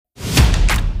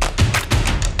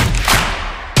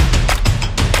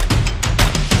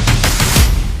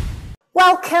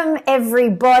Welcome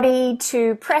everybody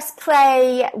to Press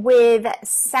Play with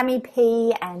Sammy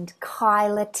P and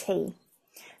Kyla T.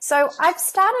 So I've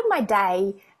started my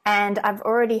day and I've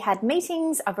already had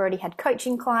meetings, I've already had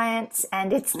coaching clients,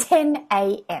 and it's 10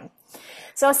 a.m.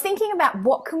 So I was thinking about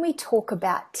what can we talk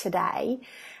about today,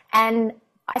 and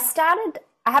I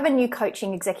have a new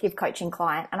executive coaching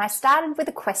client, and I started with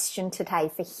a question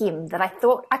today for him that I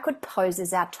thought I could pose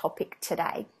as our topic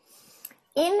today.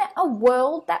 In a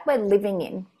world that we're living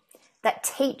in that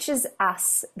teaches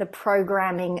us the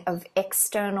programming of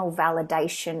external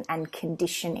validation and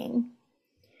conditioning,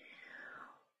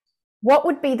 what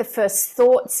would be the first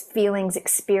thoughts, feelings,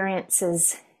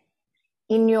 experiences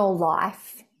in your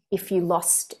life if you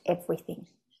lost everything?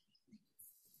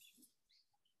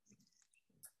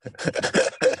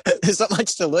 There's not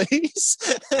much to lose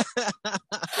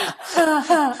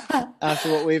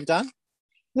after what we've done.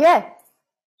 Yeah.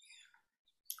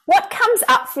 What comes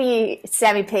up for you,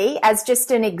 Sammy P, as just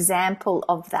an example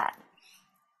of that?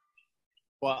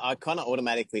 Well, I kind of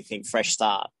automatically think fresh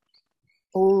start.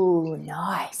 Oh,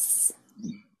 nice.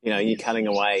 You know, you're cutting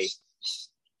away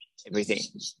everything.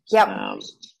 Yep.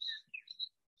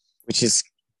 Which is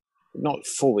not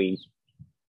fully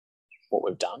what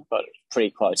we've done, but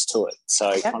pretty close to it. So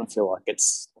I kind of feel like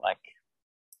it's like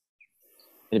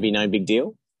it'd be no big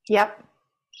deal. Yep.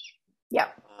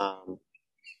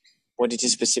 What did you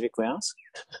specifically ask?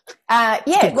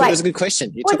 It was a good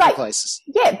question. You took me places.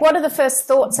 Yeah, what are the first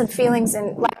thoughts and feelings,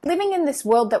 and like living in this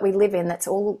world that we live in, that's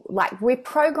all like we're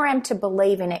programmed to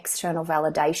believe in external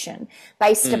validation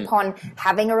based upon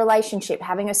having a relationship,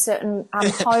 having a certain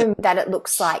home that it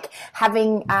looks like,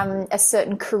 having a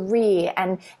certain career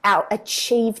and our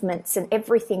achievements and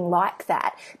everything like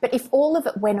that. But if all of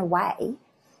it went away,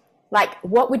 like,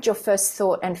 what would your first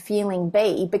thought and feeling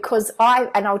be? Because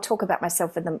I'll talk about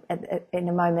myself in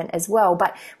a moment as well,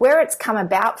 but where it's come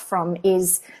about from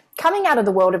is coming out of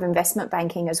the world of investment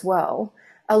banking as well.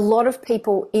 A lot of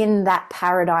people in that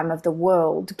paradigm of the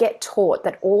world get taught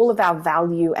that all of our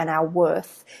value and our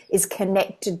worth is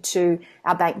connected to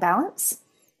our bank balance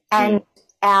and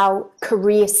our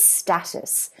career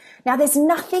status. Now, there's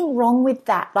nothing wrong with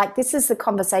that. Like, this is the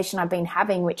conversation I've been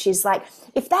having, which is like,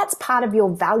 if that's part of your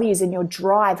values and your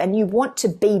drive and you want to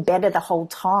be better the whole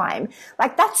time,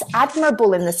 like that's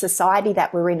admirable in the society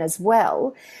that we're in as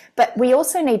well. But we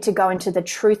also need to go into the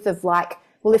truth of like,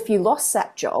 well, if you lost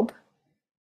that job,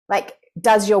 like,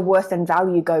 does your worth and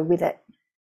value go with it?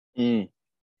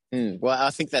 Well, I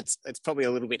think it's probably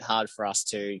a little bit hard for us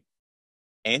to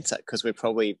answer because we've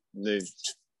probably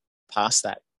moved past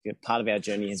that. Part of our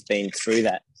journey has been through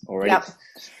that already. Yep.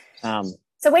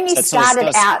 So when you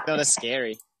started out, not as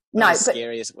scary. As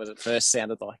scary as it first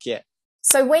sounded like. Yeah.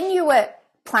 So when you were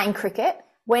playing cricket,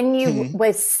 when you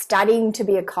were studying to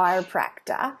be a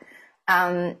chiropractor,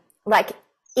 like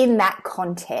in that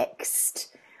context,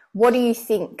 what do you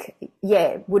think?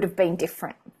 Would have been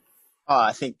different. Oh,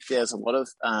 I think there's a lot of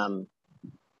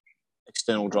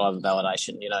external drive and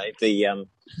validation. You know,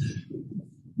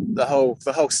 the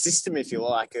whole system, if you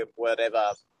like, of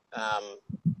whatever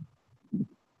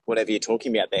you're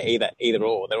talking about there, either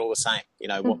or, they're all the same. You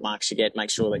know, what marks you get, make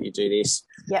sure that you do this.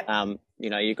 Yep. You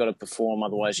know, you've got to perform,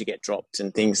 otherwise you get dropped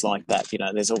and things like that. You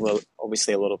know, there's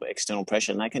obviously a lot of external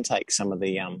pressure, and they can take some of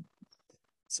the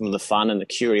fun and the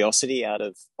curiosity out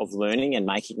of learning and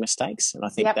making mistakes. And I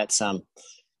think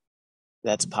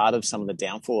that's part of some of the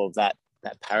downfall of that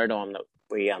paradigm that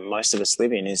we most of us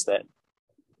live in, is that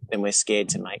then we're scared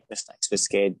to make mistakes. We're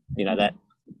scared, you know, that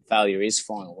failure is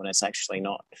final when it's actually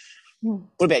not. What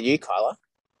about you, Kyla?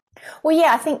 Well,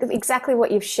 yeah, I think exactly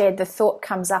what you've shared, the thought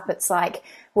comes up. It's like,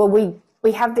 well,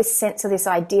 we have this sense of this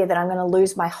idea that I'm going to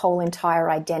lose my whole entire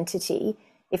identity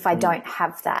if I don't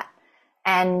have that.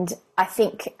 And I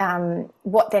think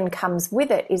what then comes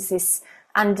with it is this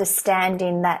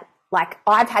understanding that, like,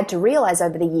 I've had to realize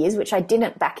over the years, which I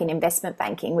didn't back in investment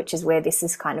banking, which is where this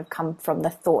has kind of come from, the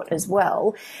thought as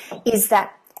well, is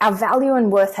that our value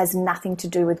and worth has nothing to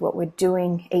do with what we're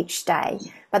doing each day.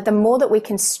 But the more that we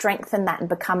can strengthen that and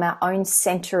become our own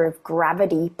center of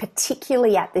gravity,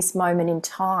 particularly at this moment in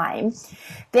time,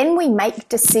 then we make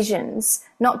decisions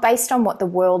not based on what the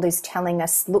world is telling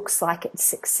us looks like it's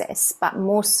success, but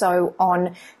more so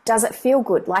on, does it feel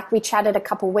good? Like we chatted a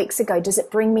couple of weeks ago, does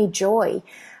it bring me joy?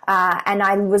 And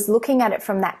I was looking at it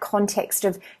from that context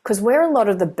of, because where a lot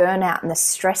of the burnout and the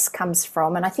stress comes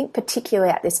from, and I think particularly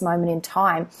at this moment in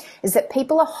time, is that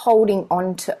people are holding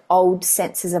on to old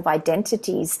senses of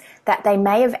identities that they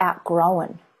may have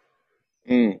outgrown.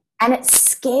 And it's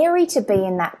scary to be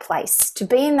in that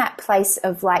place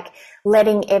of like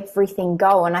letting everything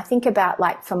go. And I think about,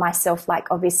 like, for myself, like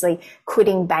obviously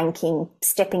quitting banking,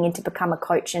 stepping in to become a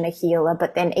coach and a healer,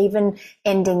 but then even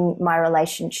ending my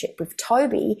relationship with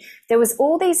Toby, there was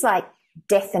all these like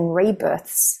death and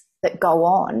rebirths that go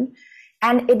on.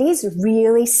 And it is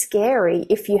really scary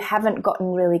if you haven't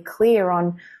gotten really clear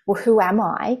on, well, who am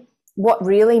I? What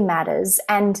really matters?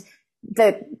 And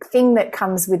the thing that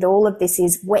comes with all of this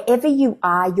is wherever you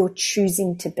are, you're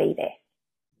choosing to be there.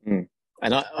 Mm.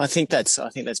 And I think that's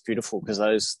beautiful, because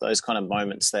those kind of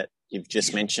moments that you've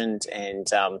just mentioned, and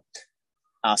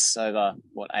us over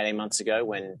 18 months ago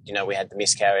when, you know, we had the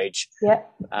miscarriage, yeah,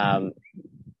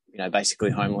 you know,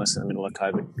 basically homeless in the middle of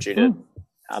COVID due to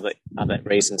other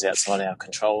reasons outside our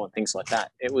control and things like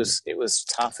that. It was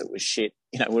tough. It was shit.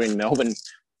 You know, we're in Melbourne.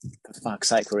 For fuck's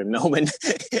sake, we're in Melbourne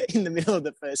in the middle of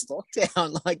the first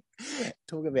lockdown. Like,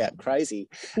 talk about crazy.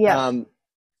 Yeah.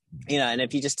 You know, and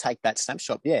if you just take that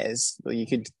snapshot, yes, you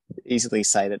could easily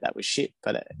say that was shit,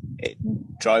 but it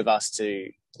drove us to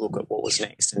look at what was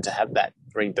next and to have that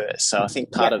rebirth. So I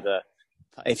think part of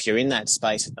if you're in that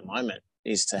space at the moment,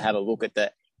 is to have a look at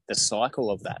the cycle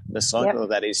of that. The cycle of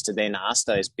that is to then ask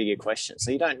those bigger questions.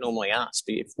 So you don't normally ask,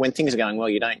 but when things are going well,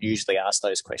 you don't usually ask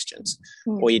those questions,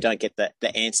 or you don't get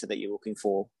the answer that you're looking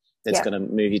for that's going to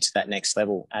move you to that next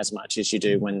level as much as you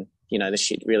do when, you know, the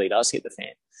shit really does hit the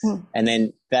fan. And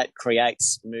then that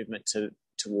creates movement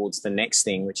towards the next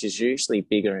thing, which is usually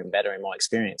bigger and better in my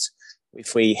experience.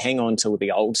 If we hang on to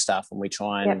the old stuff and we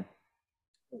try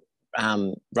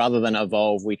and rather than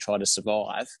evolve, we try to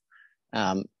survive.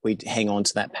 We hang on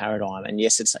to that paradigm. And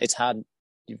yes, it's hard.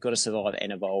 You've got to survive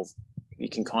and evolve. You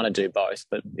can kind of do both,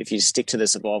 but if you stick to the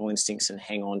survival instincts and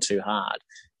hang on too hard,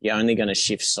 you're only going to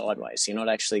shift sideways. You're not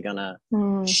actually going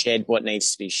to shed what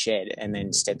needs to be shed and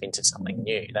then step into something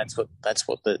new. That's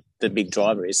what the big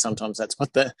driver is. Sometimes that's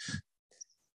what the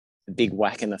big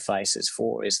whack in the face is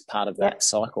for, is part of that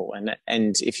cycle.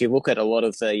 And if you look at a lot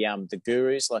of the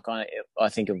gurus, like I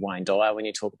think of Wayne Dyer when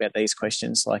you talk about these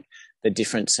questions, like the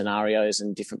different scenarios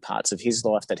and different parts of his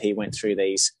life that he went through,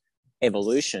 these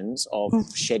evolutions of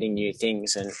shedding new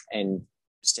things and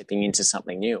stepping into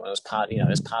something new. And it was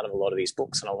part of a lot of these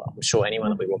books. And I'm sure anyone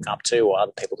that we look up to or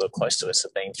other people that are close to us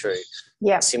have been through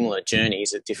similar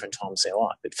journeys at different times of their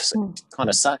life. It kind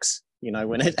of sucks, you know,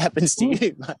 when it happens to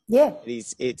you. But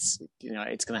it's you know,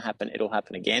 it's going to happen. It'll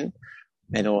happen again,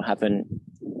 and it'll happen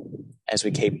as we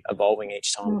keep evolving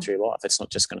each time through life. It's not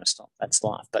just going to stop. That's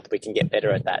life. But we can get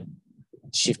better at that,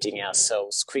 shifting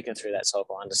ourselves quicker through that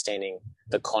cycle, understanding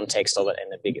the context of it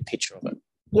and the bigger picture of it.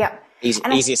 Yeah.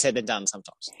 Easier said than done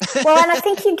sometimes. Well, and I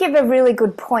think you give a really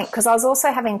good point, because I was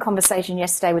also having a conversation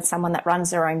yesterday with someone that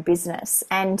runs their own business,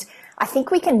 and I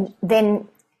think we can then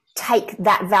take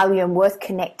that value and worth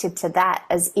connected to that,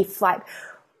 as if, like,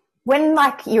 when,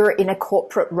 like, you're in a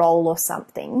corporate role or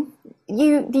something,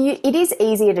 it is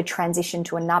easier to transition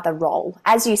to another role,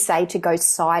 as you say, to go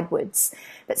sideways.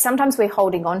 But sometimes we're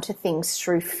holding on to things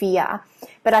through fear.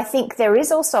 But I think there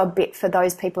is also a bit for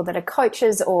those people that are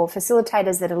coaches or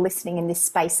facilitators that are listening in this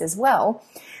space as well.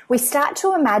 We start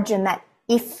to imagine that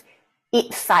if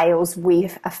it fails,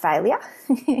 we're a failure,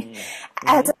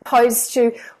 as opposed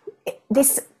to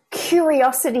this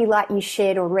curiosity like you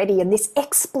shared already, and this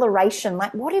exploration.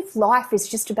 Like, what if life is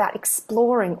just about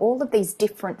exploring all of these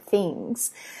different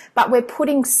things, but we're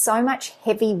putting so much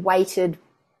heavy weighted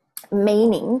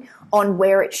meaning on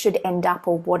where it should end up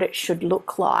or what it should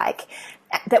look like,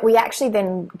 that we actually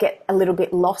then get a little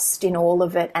bit lost in all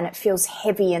of it, and it feels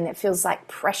heavy and it feels like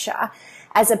pressure,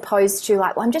 as opposed to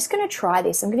like, well, I'm just going to try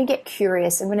this. I'm going to get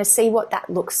curious. I'm going to see what that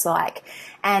looks like,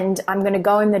 and I'm going to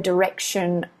go in the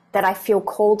direction that I feel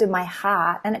called in my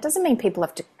heart. And it doesn't mean people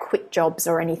have to quit jobs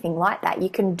or anything like that. You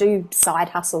can do side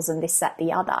hustles and this, that,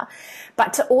 the other.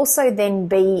 But to also then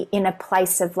be in a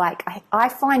place of like, I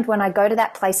find when I go to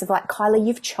that place of like, Kylie,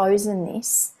 you've chosen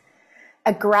this,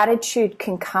 a gratitude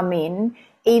can come in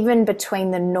even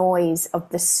between the noise of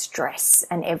the stress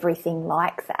and everything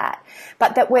like that.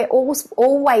 But that we're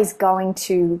always going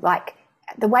to, like,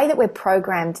 the way that we're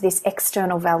programmed, this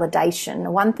external validation.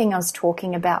 The one thing I was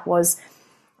talking about was,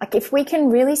 like, if we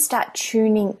can really start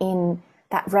tuning in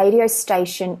that radio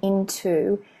station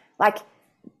into, like,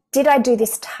 did I do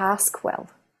this task well?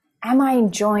 Am I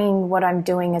enjoying what I'm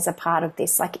doing as a part of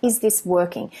this? Like, is this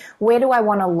working? Where do I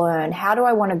want to learn? How do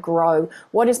I want to grow?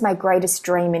 What is my greatest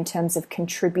dream in terms of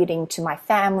contributing to my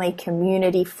family,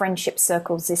 community, friendship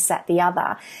circles, this, that, the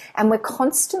other? And we're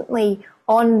constantly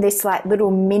on this like little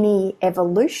mini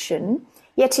evolution.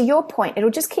 Yeah, to your point, it'll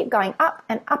just keep going up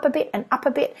and up a bit and up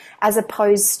a bit, as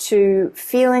opposed to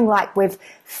feeling like we've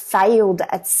failed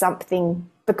at something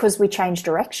because we change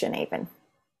direction even.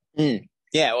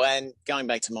 Yeah, well, and going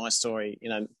back to my story,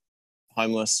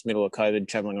 homeless, middle of COVID,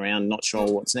 traveling around, not sure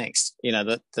what's next.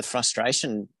 The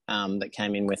frustration that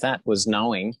came in with that was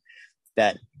knowing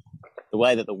that the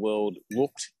way that the world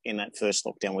looked in that first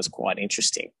lockdown was quite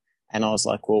interesting. And I was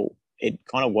like, well, it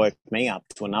kind of woke me up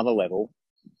to another level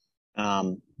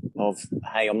of,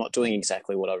 hey, I'm not doing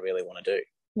exactly what I really want to do.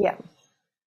 Yeah.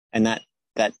 And that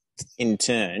in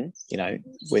turn,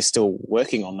 we're still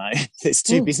working on those. There's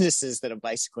two businesses that are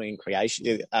basically in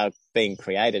creation, being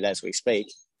created as we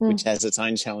speak, which has its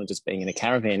own challenges being in a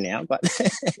caravan now, but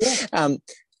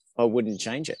I wouldn't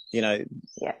change it.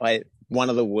 One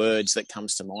of the words that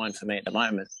comes to mind for me at the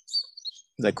moment,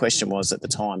 the question was at the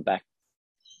time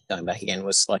going back again,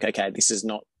 was like, okay, this is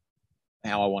not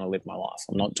how I want to live my life.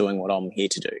 I'm not doing what I'm here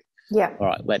to do. Yeah. All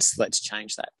right, let's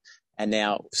change that. And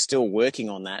now still working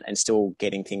on that and still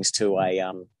getting things to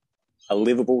a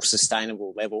livable,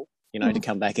 sustainable level, to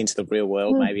come back into the real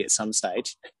world maybe at some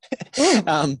stage.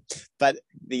 But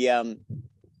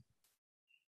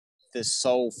the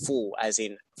soul full, as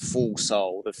in full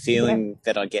soul, the feeling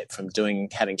that I get from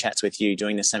having chats with you,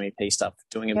 doing the Sammy P stuff,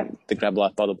 doing the Grab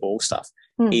Life by the Ball stuff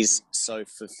is so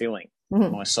fulfilling.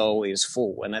 My soul is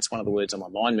full. And that's one of the words on my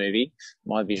Mind movie,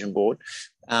 my vision board.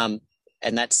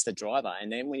 And that's the driver.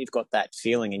 And then when you've got that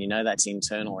feeling and that's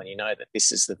internal and that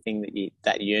this is the thing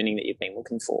that yearning that you've been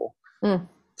looking for,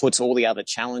 puts all the other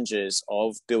challenges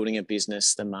of building a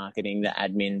business, the marketing, the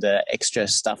admin, the extra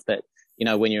stuff that,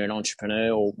 when you're an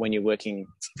entrepreneur or when you're working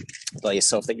by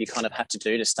yourself that you kind of have to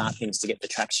do to start things to get the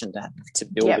traction to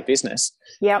build a business.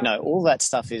 Yeah. All that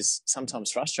stuff is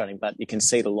sometimes frustrating, but you can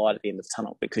see the light at the end of the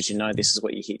tunnel because this is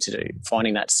what you're here to do.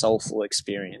 Finding that soulful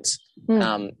experience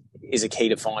is a key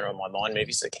definer on my Mind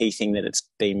movie. It's a key thing that it's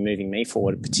been moving me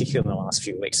forward, particularly in the last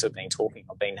few weeks I've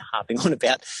been harping on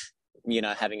about,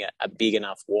 having a big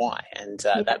enough why. And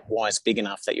that why is big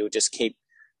enough that you'll just keep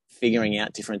figuring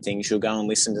out different things. You'll go and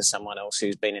listen to someone else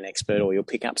who's been an expert, or you'll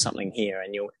pick up something here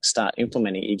and you'll start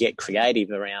implementing it. You get creative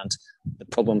around the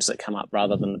problems that come up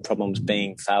rather than the problems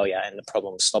being failure and the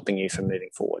problems stopping you from moving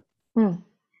forward.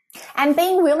 And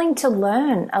being willing to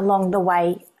learn along the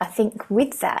way, I think,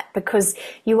 with that, because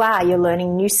you're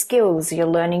learning new skills, you're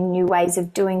learning new ways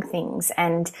of doing things.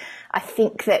 And I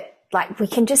think that we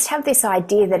can just have this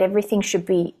idea that everything should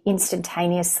be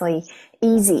instantaneously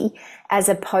easy, as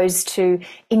opposed to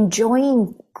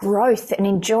enjoying growth and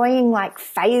enjoying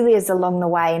failures along the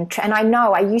way. And I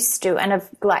know I used to, and I've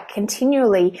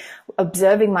continually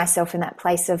observing myself in that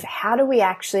place of how do we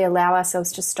actually allow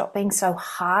ourselves to stop being so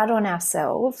hard on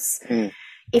ourselves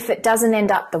if it doesn't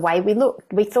end up the way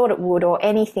we thought it would, or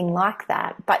anything like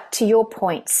that. But to your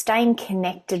point, staying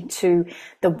connected to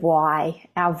the why,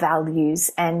 our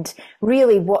values, and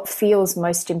really what feels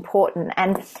most important.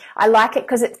 And I like it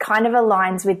because it kind of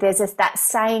aligns with, there's that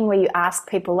saying where you ask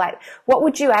people, what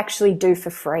would you actually do for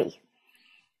free?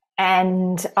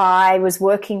 And I was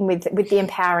working with the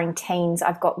Empowering Teens.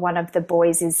 I've got one of the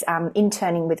boys is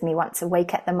interning with me once a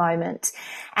week at the moment.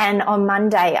 And on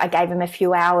Monday, I gave him a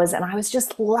few hours and I was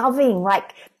just loving,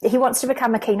 he wants to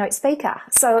become a keynote speaker.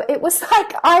 So it was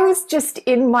I was just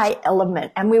in my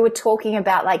element, and we were talking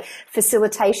about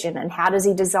facilitation and how does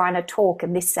he design a talk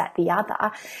and this, that, the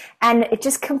other. And it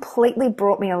just completely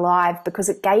brought me alive because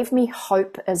it gave me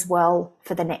hope as well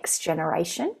for the next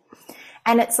generation.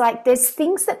 And it's there's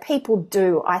things that people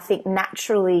do, I think,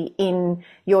 naturally in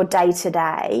your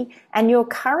day-to-day, and your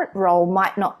current role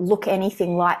might not look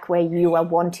anything like where you are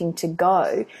wanting to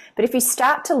go. But if you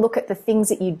start to look at the things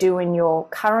that you do in your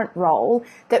current role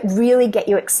that really get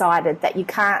you excited, that you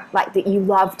can't, that you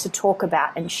love to talk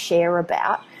about and share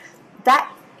about,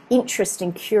 that interest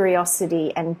and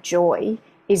curiosity and joy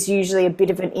is usually a bit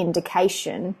of an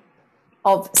indication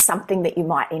of something that you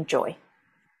might enjoy.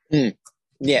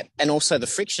 Yeah, and also the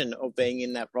friction of being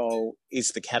in that role is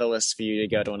the catalyst for you to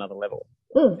go to another level.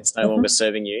 It's no longer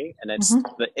serving you, and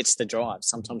it's the drive.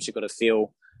 Sometimes you've got to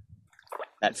feel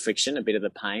that friction, a bit of the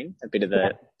pain, a bit of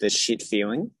the shit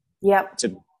feeling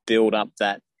to build up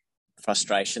that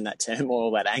frustration, that turmoil,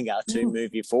 that anger to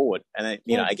move you forward. And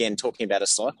then, again, talking about a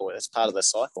cycle, it's part of the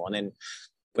cycle. And then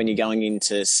when you're going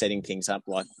into setting things up,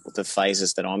 like the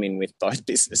phases that I'm in with both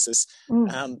businesses,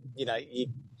 you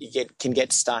can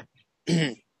get stuck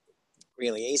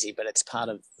really easy, but it's part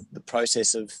of the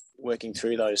process of working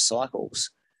through those cycles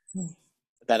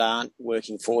that aren't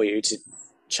working for you to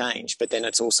change. But then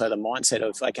it's also the mindset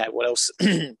of, okay, what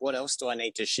else do I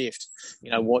need to shift?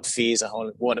 What fears are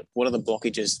holding, what are the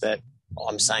blockages that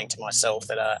I'm saying to myself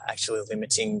that are actually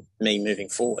limiting me moving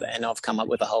forward? And I've come up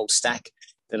with a whole stack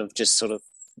that I've just sort of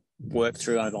worked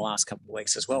through over the last couple of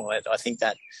weeks as well. I think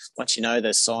that once you know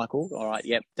the cycle, all right,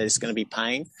 yep, there's going to be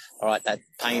pain. All right, that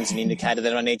pain's an indicator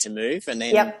that I need to move. And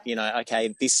then, you know,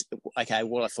 okay,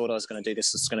 what I thought I was going to do,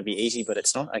 this is going to be easy, but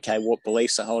it's not. Okay, what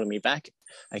beliefs are holding me back?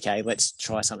 Okay, let's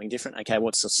try something different. Okay,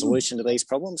 what's the solution to these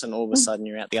problems? And all of a sudden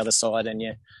you're out the other side and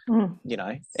you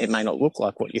know, it may not look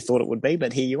like what you thought it would be,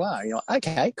 but here you are. You're like,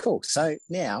 okay, cool. So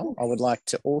now I would like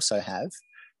to also have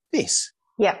this.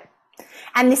 Yeah.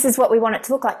 And this is what we want it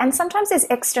to look like. And sometimes there's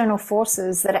external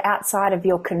forces that are outside of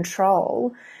your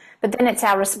control, but then it's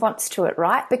our response to it,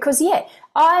 right? Because,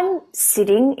 I'm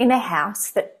sitting in a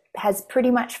house that has pretty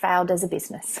much failed as a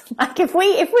business. Like if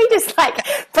we just like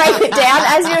break it down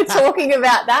as you were talking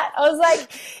about that, I was like,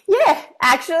 yeah,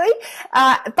 actually.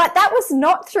 But that was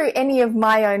not through any of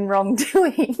my own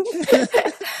wrongdoing.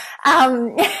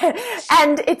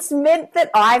 And it's meant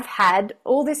that I've had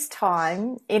all this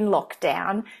time in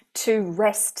lockdown to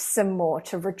rest some more,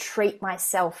 to retreat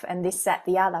myself and this, that,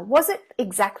 the other. Was it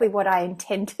exactly what I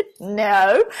intended?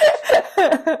 No.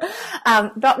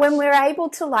 But when we're able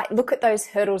to like look at those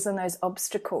hurdles and those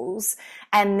obstacles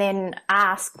and then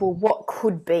ask, well, what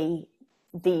could be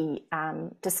the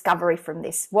discovery from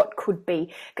this? What could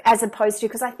be, as opposed to,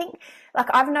 because I think like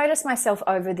I've noticed myself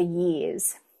over the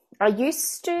years, I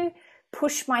used to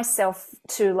push myself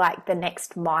to like the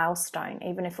next milestone,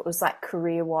 even if it was like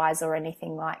career wise or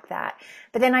anything like that.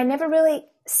 But then I never really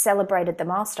celebrated the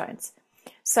milestones.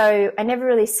 So I never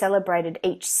really celebrated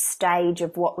each stage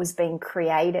of what was being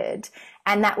created.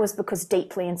 And that was because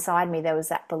deeply inside me, there was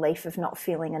that belief of not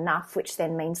feeling enough, which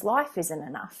then means life isn't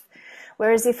enough.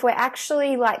 Whereas if we're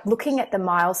actually like looking at the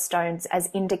milestones as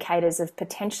indicators of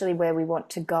potentially where we want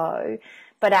to go,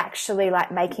 but actually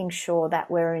like making sure that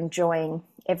we're enjoying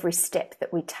every step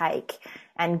that we take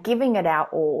and giving it our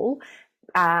all.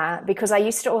 Because I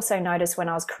used to also notice when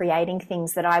I was creating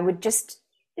things that I would just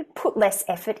put less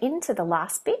effort into the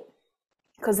last bit.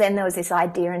 Because then there was this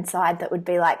idea inside that would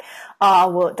be like, oh,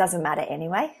 well, it doesn't matter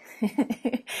anyway.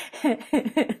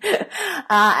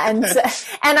 And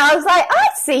I was like, I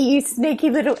see you,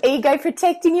 sneaky little ego,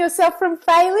 protecting yourself from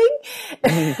failing.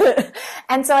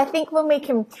 And so I think when we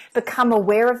can become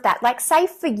aware of that, like say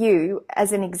for you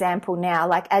as an example now,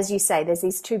 like as you say, there's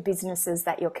these two businesses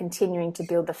that you're continuing to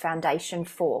build the foundation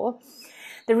for.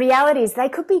 The reality is they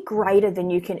could be greater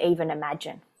than you can even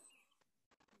imagine.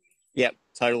 Yep,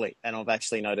 totally. And I've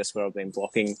actually noticed where I've been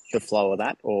blocking the flow of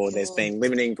that, or there's been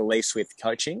limiting beliefs with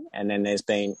coaching, and then there's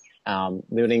been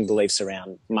limiting beliefs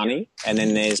around money, and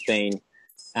then there's been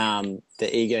the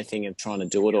ego thing of trying to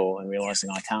do it all and realizing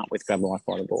I can't with Grab Life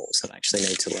by the balls. I actually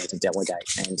need to learn to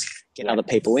delegate and get other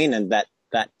people in, and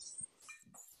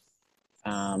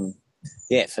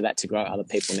for that to grow, other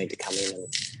people need to come in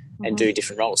and do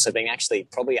different roles. So being actually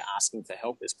probably asking for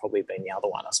help has probably been the other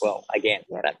one as well. Again,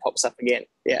 that pops up again.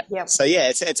 Yeah. Yep. So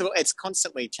it's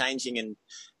constantly changing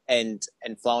and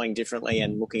flowing differently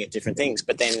and looking at different things.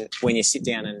 But then when you sit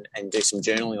down and do some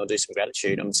journaling or do some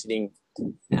gratitude, I'm sitting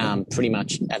pretty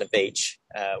much at a beach.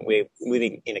 We're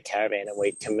living in a caravan and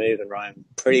we can move and roam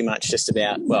pretty much just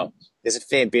about, well, there's a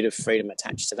fair bit of freedom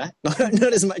attached to that.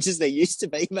 Not as much as there used to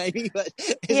be maybe, but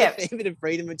there's a fair bit of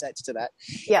freedom attached to that.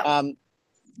 Yeah.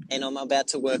 And I'm about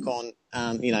to work on,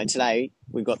 today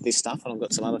we've got this stuff and I've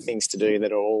got some other things to do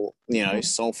that are all,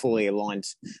 soulfully aligned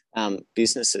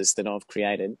businesses that I've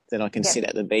created that I can sit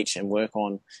at the beach and work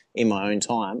on in my own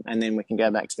time. And then we can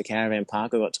go back to the caravan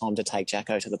park. I've got time to take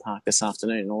Jacko to the park this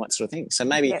afternoon and all that sort of thing. So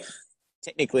maybe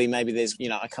technically there's,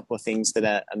 a couple of things that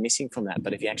are missing from that.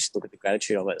 But if you actually look at the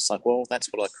gratitude of it, it's like, well, that's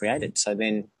what I created. So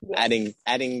then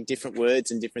adding different words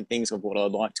and different things of what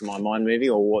I'd like to my mind movie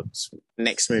or what's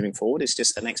next moving forward is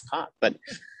just the next part. But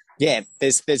yeah,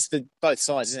 there's the both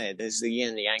sides, isn't there? There's the yin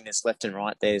and the yang, there's left and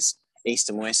right, there's east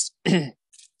and west. It's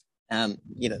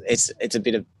a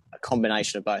bit of a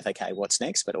combination of both. Okay, what's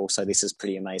next? But also this is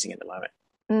pretty amazing at the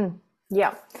moment.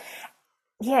 Yeah.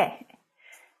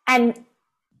 And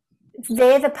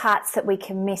they're the parts that we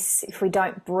can miss if we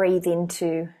don't breathe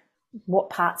into what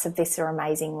parts of this are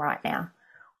amazing right now.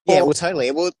 Yeah, well, totally.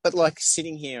 Well, but like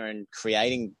sitting here and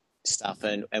creating stuff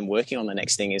and working on the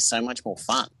next thing is so much more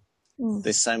fun.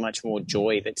 There's so much more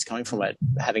joy that's coming from it,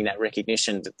 having that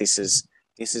recognition that this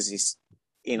is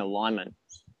in alignment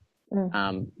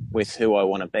with who I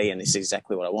want to be, and this is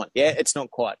exactly what I want. Yeah, it's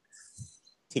not quite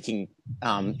ticking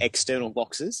external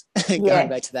boxes, going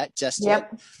back to that just yet.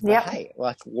 But hey,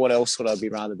 like what else would I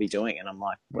rather be doing? And I'm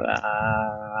like,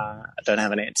 I don't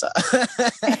have an answer.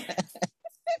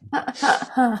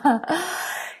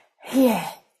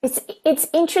 It's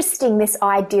interesting, this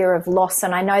idea of loss,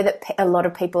 and I know that a lot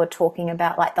of people are talking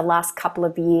about like the last couple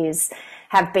of years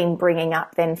have been bringing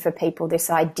up then for people this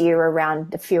idea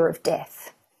around the fear of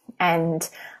death. And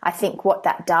I think what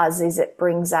that does is it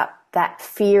brings up that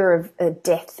fear of the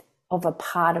death of a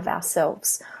part of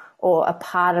ourselves or a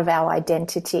part of our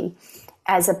identity,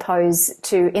 as opposed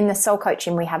to in the soul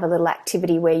coaching, we have a little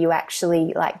activity where you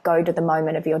actually like go to the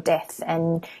moment of your death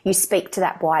and you speak to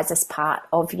that wisest part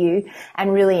of you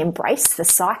and really embrace the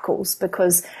cycles,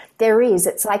 because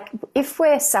it's like if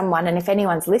we're someone, and if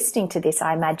anyone's listening to this,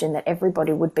 I imagine that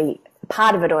everybody would be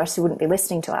part of it or else you wouldn't be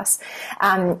listening to us,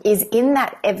 is in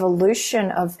that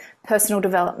evolution of personal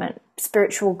development,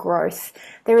 spiritual growth.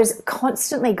 There is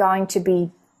constantly going to be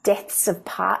deaths of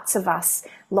parts of us,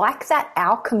 like that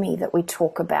alchemy that we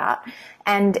talk about.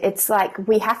 And it's like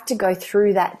we have to go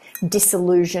through that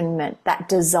disillusionment, that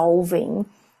dissolving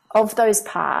of those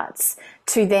parts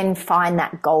to then find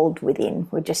that gold within.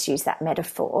 We'll just use that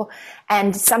metaphor.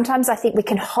 And sometimes I think we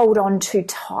can hold on too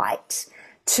tight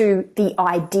to the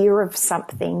idea of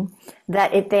something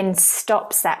that it then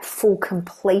stops that full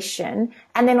completion.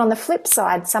 And then on the flip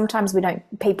side, sometimes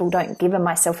people don't give, and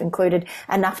myself included,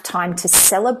 enough time to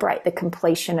celebrate the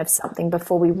completion of something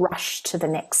before we rush to the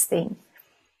next thing.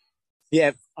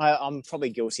 Yeah, I'm probably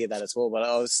guilty of that as well. But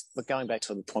I was going back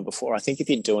to the point before. I think if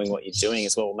you're doing what you're doing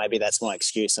as well, maybe that's my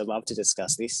excuse. I'd love to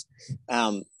discuss this.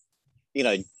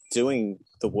 Doing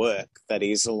the work that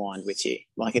is aligned with you.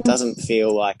 Like it doesn't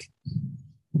feel like,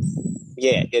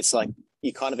 it's like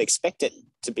you kind of expect it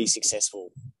to be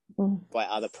successful by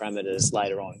other parameters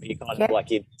later on. You kind of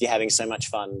like you're having so much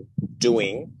fun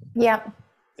doing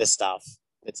the stuff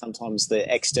that sometimes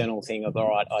the external thing of, all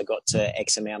right, I got to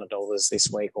X amount of dollars this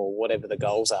week, or whatever the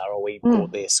goals are, or we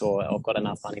bought this, or I've got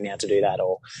enough money now to do that,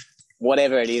 or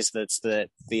whatever it is that's the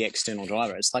external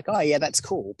driver. It's like, oh yeah, that's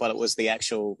cool, but it was the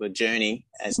journey,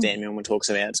 as Dan Millman talks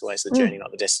about. It's always the journey,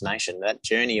 not the destination. That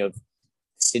journey of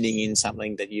sitting in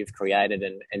something that you've created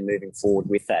and moving forward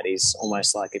with that is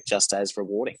almost like it just as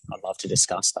rewarding. I'd love to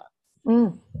discuss that.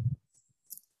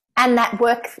 And that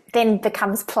work then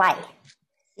becomes play.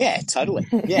 Yeah, totally.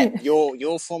 Yeah,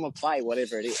 your form of play,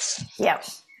 whatever it is.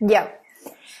 Yeah.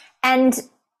 And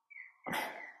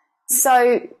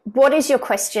so what is your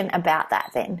question about that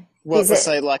then? Well,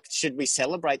 should we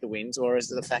celebrate the wins, or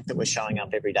is it the fact that we're showing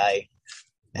up every day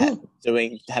having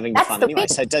the fun anyway?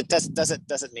 So does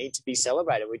it need to be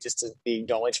celebrated? We just the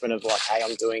acknowledgement of like, hey,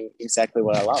 I'm doing exactly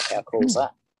what I love. How cool is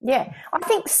that? Yeah, I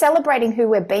think celebrating who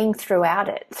we're being through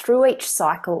each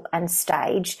cycle and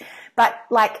stage. But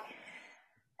like,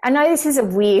 I know this is a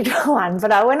weird one,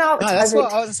 but I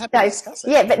was happy to discuss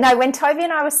it. Yeah, but no, when Toby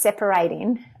and I were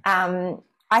separating,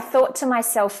 I thought to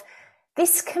myself,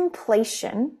 this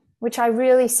completion, which I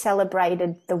really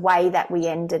celebrated the way that we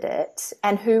ended it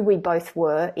and who we both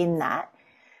were in that.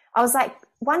 I was like,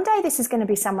 one day this is going to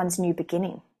be someone's new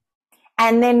beginning.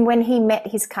 And then when he met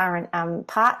his current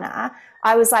partner,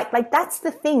 I was like that's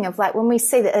the thing of like when we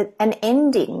see that an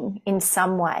ending in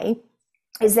some way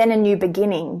is then a new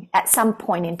beginning at some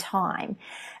point in time.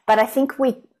 But I think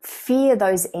we fear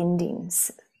those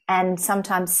endings and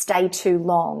sometimes stay too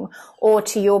long. Or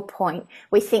to your point,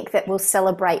 we think that we'll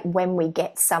celebrate when we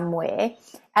get somewhere,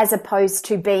 as opposed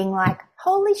to being like,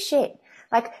 holy shit,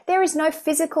 like there is no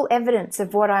physical evidence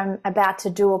of what I'm about to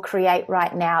do or create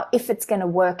right now if it's going to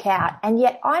work out. And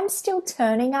yet I'm still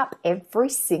turning up every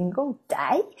single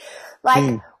day.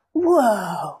 Like,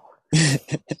 whoa.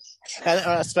 And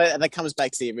I suppose that comes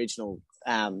back to the original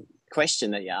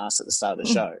question that you asked at the start of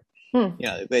the show.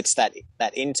 It's that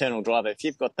internal driver. If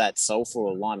you've got that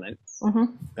soulful alignment,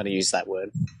 got to use that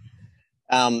word.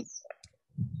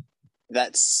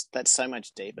 That's so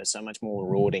much deeper, so much more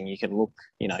rewarding. You can look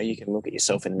at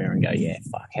yourself in the mirror and go, yeah,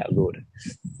 fuck, how good.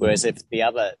 Whereas if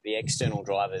the external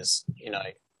drivers,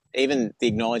 even the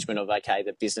acknowledgement of, okay,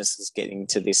 the business is getting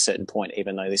to this certain point,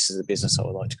 even though this is a business I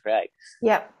would like to create.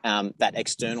 Yeah. That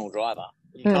external driver.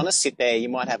 You kind of sit there, you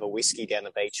might have a whiskey down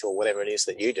the beach or whatever it is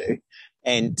that you do,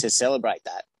 and to celebrate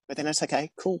that. But then it's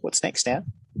okay, cool, what's next now?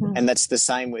 And that's the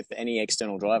same with any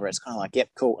external driver. It's kind of like, yep,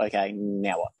 cool, okay,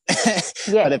 now what?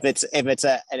 Yeah. But if it's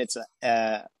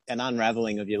an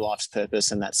unraveling of your life's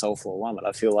purpose and that soulful alignment,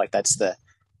 I feel like that's the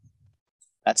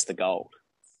gold.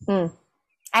 And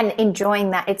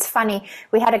enjoying that. It's funny,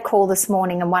 we had a call this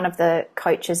morning and one of the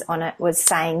coaches on it was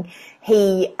saying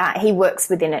he works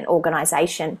within an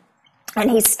organisation. And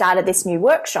he's started this new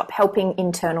workshop helping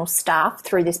internal staff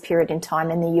through this period in time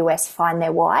in the US find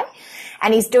their why.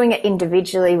 And he's doing it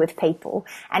individually with people.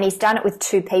 And he's done it with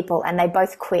 2 people and they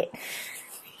both quit.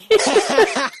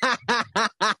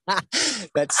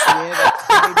 That's could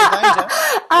be the danger.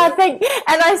 I think,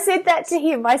 and I said that to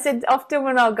him. I said, often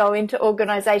when I'll go into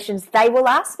organisations, they will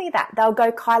ask me that. They'll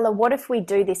go, Kyla, what if we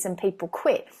do this and people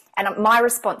quit? And my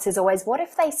response is always, what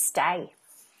if they stay?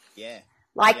 Yeah.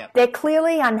 Like, they're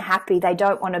clearly unhappy. They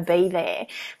don't want to be there.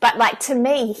 But, like, to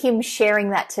me, him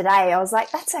sharing that today, I was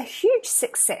like, that's a huge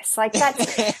success. Like,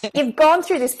 that's, you've gone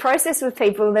through this process with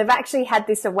people and they've actually had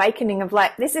this awakening of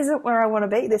like, this isn't where I want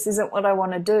to be. This isn't what I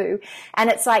want to do. And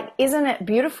it's like, isn't it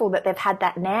beautiful that they've had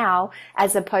that now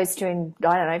as opposed to in,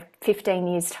 I don't know, 15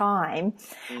 years time.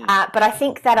 But I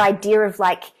think that idea of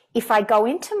like, if I go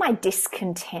into my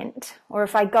discontent, or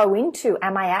if I go into,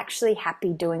 am I actually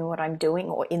happy doing what I'm doing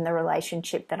or in the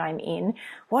relationship that I'm in?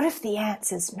 What if the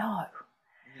answer's no?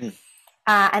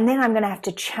 And then I'm going to have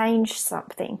to change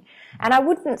something. And I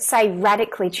wouldn't say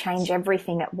radically change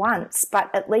everything at once,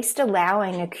 but at least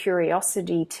allowing a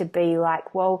curiosity to be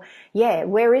like, well, yeah,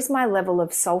 where is my level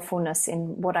of soulfulness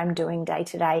in what I'm doing day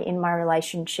to day, in my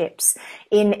relationships,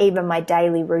 in even my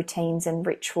daily routines and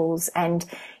rituals? And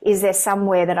is there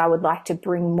somewhere that I would like to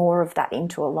bring more of that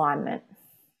into alignment?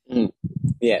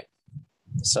 Yeah,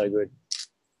 so good.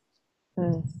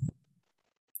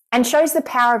 And shows the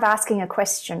power of asking a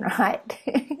question, right?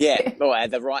 Yeah, well,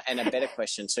 the right and a better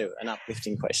question too, an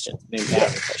uplifting question, an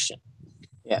empowering question.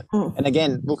 Yeah, and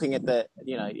again, looking at the,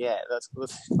 that's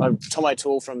Tom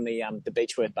O'Toole from the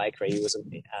Beechworth Bakery. He was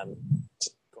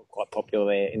quite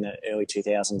popular there in the early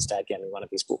 2000s. Dad gave me one of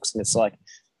his books, and it's like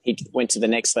he went to the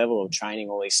next level of training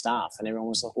all his staff, and everyone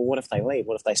was like, "Well, what if they leave?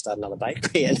 What if they start another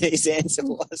bakery?" And his answer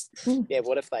was, "Yeah,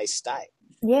 what if they stay?"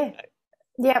 Yeah.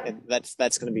 Yeah,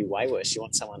 that's going to be way worse. You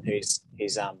want someone whose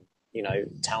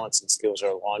talents and skills are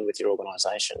aligned with your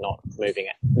organisation, not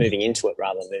moving into it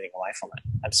rather than moving away from it.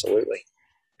 Absolutely.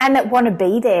 And that want to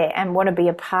be there and want to be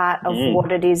a part of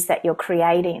what it is that you're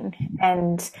creating.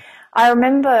 And I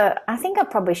remember, I think I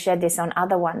probably shared this on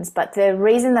other ones, but the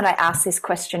reason that I asked this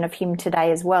question of him today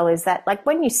as well is that, like,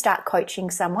 when you start coaching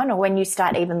someone, or when you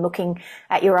start even looking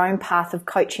at your own path of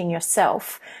coaching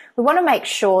yourself, we want to make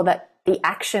sure that the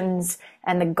actions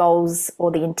and the goals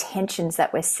or the intentions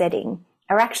that we're setting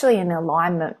are actually in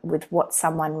alignment with what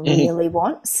someone really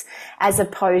wants, as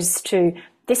opposed to,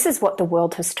 this is what the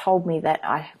world has told me that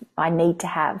I need to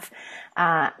have.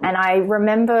 And I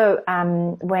remember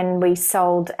when we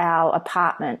sold our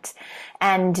apartment,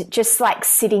 and just like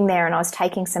sitting there, and I was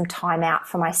taking some time out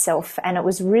for myself, and it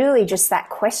was really just that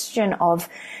question of,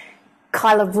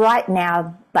 Kyla, right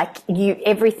now, like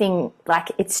everything,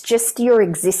 like it's just your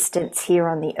existence here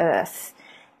on the earth.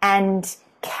 And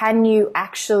can you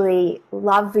actually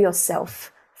love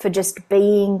yourself for just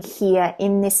being here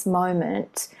in this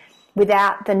moment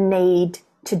without the need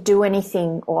to do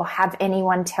anything or have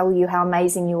anyone tell you how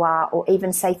amazing you are, or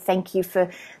even say thank you for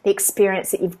the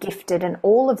experience that you've gifted? And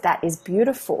all of that is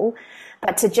beautiful,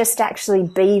 but to just actually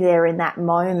be there in that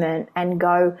moment and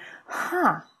go,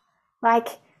 like,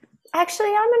 actually,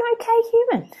 I'm an okay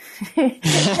human.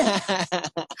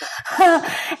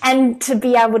 And to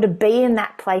be able to be in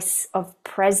that place of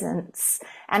presence.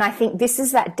 And I think this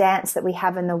is that dance that we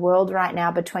have in the world right now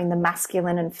between the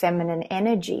masculine and feminine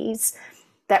energies,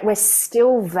 that we're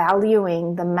still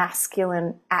valuing the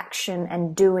masculine action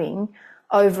and doing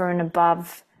over and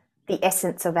above the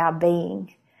essence of our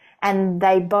being. And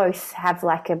they both have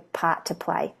like a part to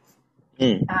play.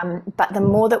 But the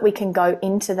more that we can go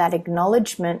into that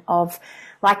acknowledgement of,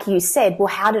 like you said, well,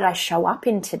 how did I show up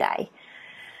in today?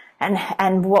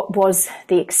 And what was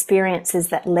the experiences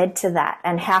that led to that?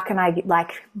 And how can I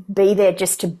like be there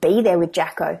just to be there with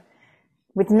Jacko,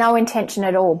 with no intention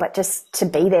at all, but just to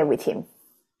be there with him?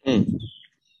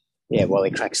 Yeah, well,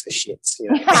 he cracks the shits.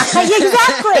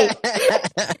 Exactly.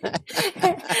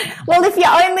 Well, if you're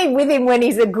only with him when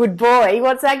he's a good boy,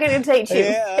 what's that going to teach you?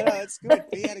 Yeah, I know, it's good.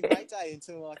 He had a great day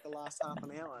until like the last half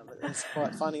an hour, but it's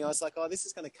quite funny. I was like, oh, this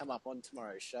is going to come up on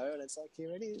tomorrow's show, and it's like,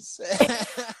 here it is.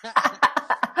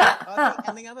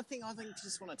 And the other thing I think I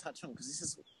just want to touch on, because this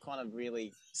is kind of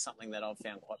really something that I've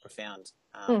found quite profound,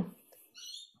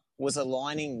 was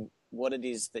aligning what it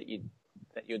is that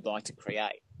you'd like to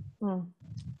create.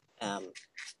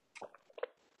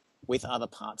 With other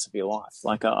parts of your life.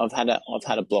 Like I've had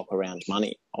a block around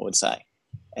money, I would say,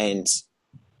 and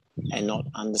not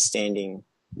understanding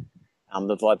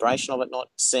the vibration of it, not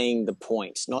seeing the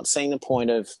point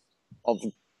of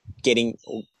getting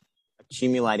or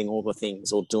accumulating all the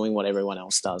things or doing what everyone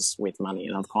else does with money.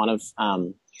 And I've kind of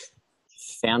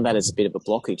found that as a bit of a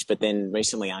blockage, but then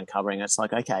recently uncovering it's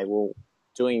like, okay, well,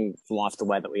 doing life the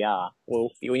way that we are,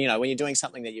 well, when you're doing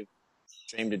something that you've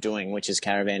dreamed of doing, which is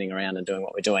caravanning around and doing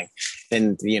what we're doing,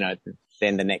 then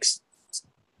the next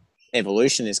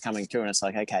evolution is coming through, and it's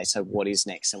like, okay, so what is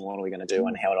next, and what are we going to do,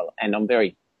 and and I'm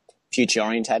very future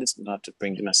orientated, so I have to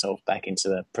bring myself back into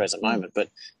the present moment, but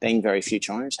being very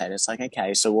future orientated, it's like,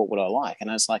 okay, so what would I like? And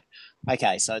it's like,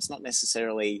 okay, so it's not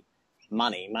necessarily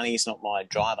money is not my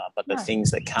driver, but the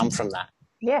things that come from that,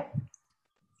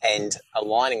 and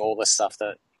aligning all the stuff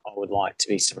that I would like to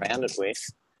be surrounded with,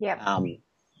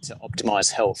 to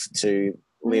optimize health, to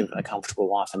live a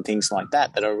comfortable life, and things like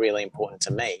that are really important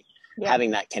to me.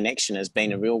 Having that connection has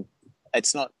been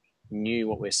it's not new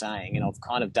what we're saying, and I've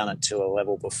kind of done it to a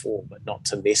level before, but not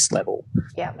to this level.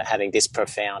 Having this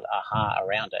profound aha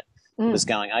around it was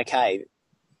going, okay,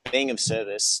 being of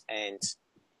service and,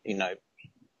 you know,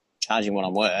 charging what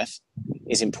I'm worth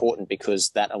is important, because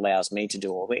that allows me to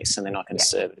do all this, and then I can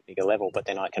serve at a bigger level, but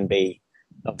then I can be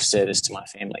of service to my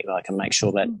family. I can make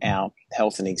sure that our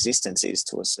health and existence is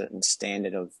to a certain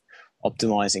standard of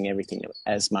optimizing everything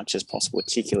as much as possible,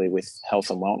 particularly with health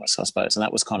and wellness, I suppose. And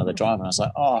that was kind of the drive. And I was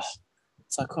like,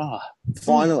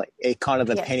 finally, it kind of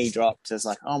the penny dropped. It's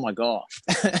like, oh my God.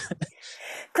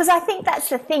 Because I think that's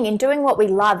the thing. In doing what we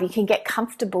love, you can get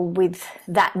comfortable with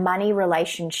that money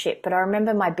relationship. But I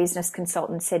remember my business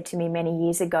consultant said to me many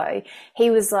years ago,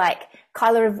 he was like,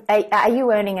 Kyla, are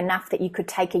you earning enough that you could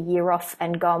take a year off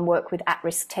and go and work with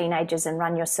at-risk teenagers and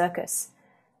run your circus?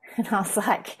 And I was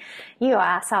like, you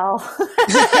asshole.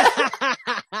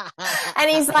 And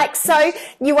he's like, so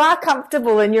you are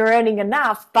comfortable and you're earning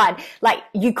enough, but like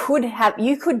you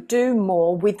could do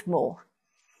more with more.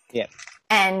 Yeah.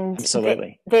 And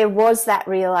absolutely. There was that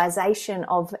realization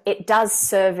of it does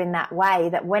serve in that way,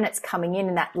 that when it's coming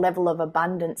in that level of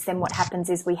abundance, then what happens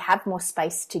is we have more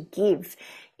space to give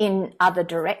in other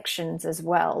directions as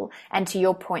well. And to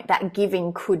your point, that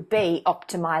giving could be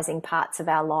optimizing parts of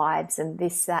our lives and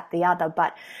this, that, the other.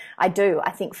 But I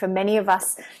think for many of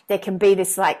us, there can be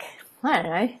this, like, I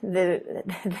don't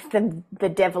know, the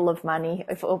devil of money,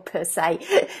 or per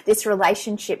se, this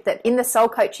relationship that in the soul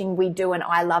coaching we do an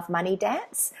I love money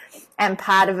dance. And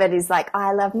part of it is like,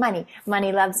 I love money,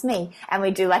 money loves me. And we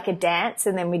do like a dance,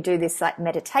 and then we do this like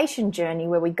meditation journey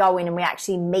where we go in and we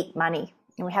actually meet money.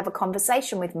 And we have a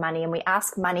conversation with money, and we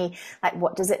ask money, like,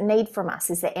 what does it need from us?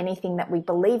 Is there anything that we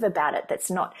believe about it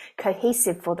that's not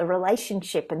cohesive for the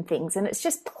relationship and things? And it's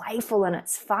just playful and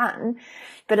it's fun,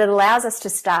 but it allows us to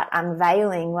start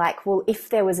unveiling, like, well, if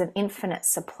there was an infinite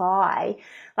supply,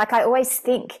 like I always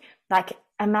think, like,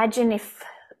 imagine if,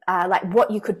 like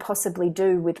what you could possibly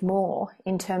do with more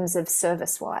in terms of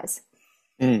service wise.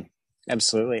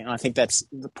 Absolutely. And I think that's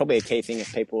probably a key thing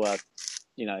if people are,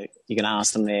 you know, you can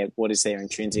ask them what is their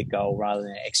intrinsic goal rather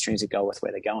than their extrinsic goal with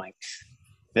where they're going.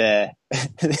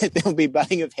 There'll be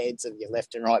butting of heads of your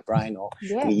left and right brain, or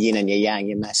your yin and your yang,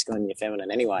 your masculine and your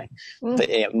feminine anyway.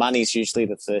 But money's usually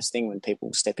the first thing when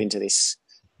people step into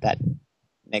that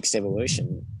next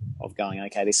evolution of going,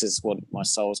 okay, this is what my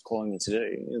soul is calling me to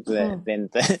do. Then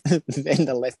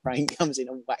the left brain comes in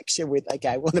and whacks you with,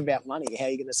 okay, what about money? How are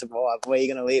you going to survive? Where are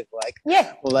you going to live? Like,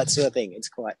 well, that sort of thing. It's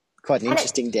quite an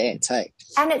interesting dance, hey?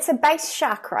 And it's a base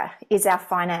chakra is our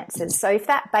finances. So if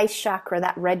that base chakra,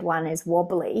 that red one, is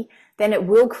wobbly, then it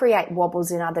will create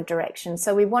wobbles in other directions.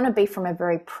 So we want to be from a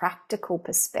very practical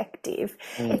perspective.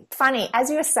 It's funny, as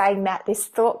you were saying that, this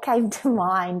thought came to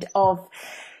mind of,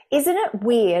 isn't it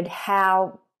weird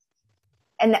how,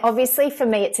 and obviously for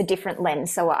me it's a different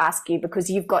lens, so I'll ask you because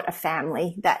you've got a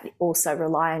family that also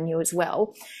rely on you as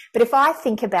well. But if I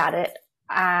think about it,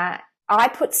 I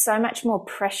put so much more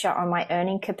pressure on my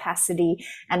earning capacity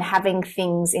and having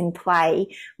things in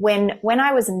play when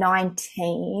I was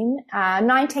 19,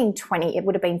 20, it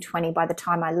would have been 20 by the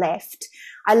time I left.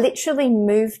 I literally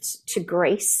moved to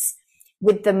Greece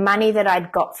with the money that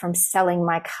I'd got from selling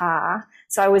my car.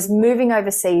 So I was moving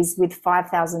overseas with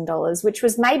 $5,000, which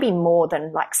was maybe more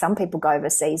than like some people go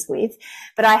overseas with.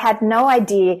 But I had no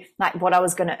idea like what I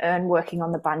was going to earn working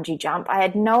on the bungee jump. I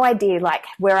had no idea like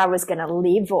where I was going to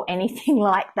live or anything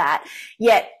like that.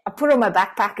 Yet I put on my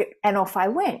backpack and off I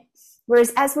went.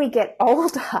 Whereas as we get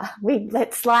older,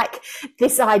 it's like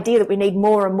this idea that we need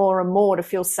more and more and more to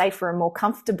feel safer and more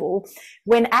comfortable,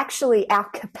 when actually our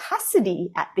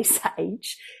capacity at this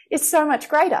age is so much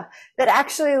greater. That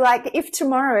actually, like, if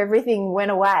tomorrow everything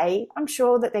went away, I'm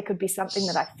sure that there could be something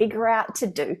that I figure out to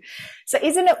do. So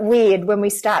isn't it weird when we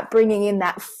start bringing in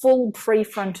that full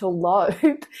prefrontal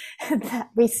lobe that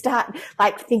we start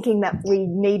like thinking that we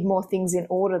need more things in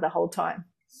order the whole time?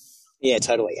 Yeah,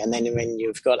 totally. And then when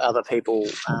you've got other people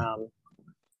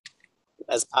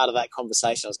as part of that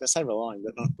conversation, I was going to say relying,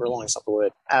 but not relying is not the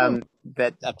word.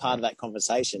 But a part of that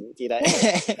conversation, you know,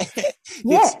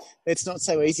 it's not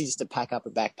so easy just to pack up a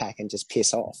backpack and just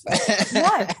piss off.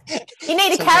 No, you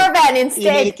need a caravan instead.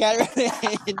 You need a caravan.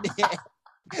 Yeah.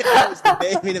 That was the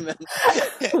bare minimum.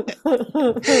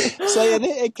 So yeah,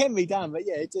 it can be done, but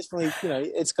yeah, it definitely, you know,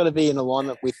 it's got to be in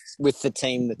alignment with the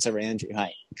team that's around you.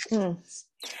 Hey.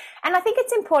 And I think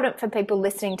it's important for people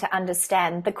listening to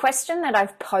understand the question that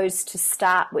I've posed to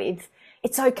start with.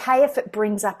 It's okay if it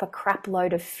brings up a crap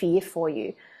load of fear for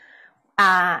you.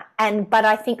 But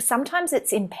I think sometimes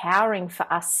it's empowering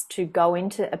for us to go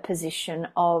into a position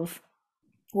of,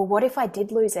 well, what if I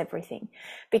did lose everything?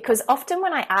 Because often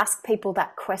when I ask people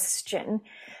that question,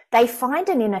 they find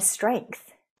an inner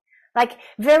strength. Like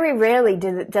very rarely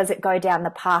does it go down the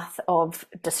path of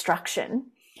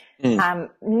destruction.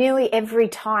 Nearly every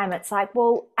time it's like,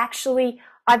 well, actually,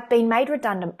 I've been made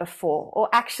redundant before, or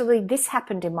actually this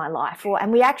happened in my life,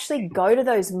 and we actually go to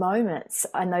those moments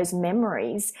and those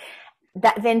memories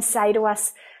that then say to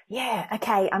us, yeah,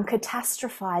 okay, I'm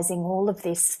catastrophizing all of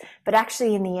this, but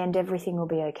actually in the end, everything will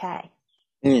be okay.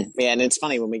 Yeah, and it's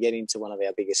funny when we get into one of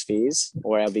our biggest fears,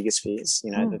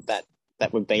 you know,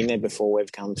 that we've been there before,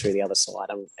 we've come through the other side,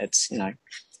 and it's, you know,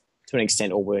 to an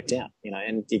extent all worked out, you know,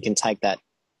 and you can take that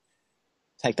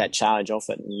charge off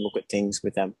it and look at things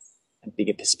with a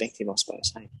bigger perspective, I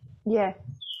suppose. Hey?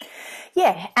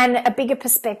 Yeah, and a bigger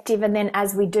perspective, and then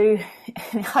as we do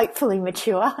hopefully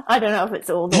mature, I don't know if it's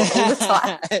all the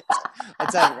time.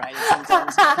 It's overrated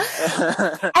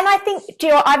sometimes. And I think,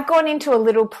 Jill, I've gone into a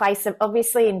little place of,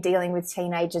 obviously in dealing with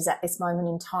teenagers at this moment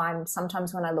in time,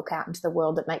 sometimes when I look out into the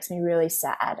world, it makes me really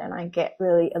sad, and I get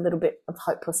really a little bit of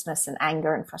hopelessness and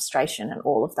anger and frustration and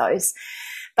all of those.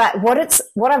 But what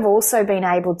I've also been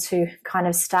able to kind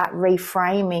of start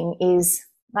reframing is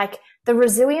like the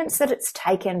resilience that it's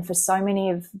taken for so many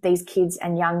of these kids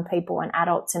and young people and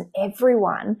adults and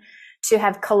everyone to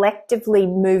have collectively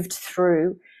moved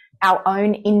through our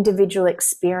own individual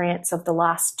experience of the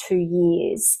last 2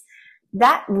 years.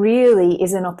 That really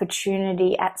is an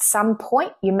opportunity at some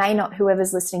point. You may not,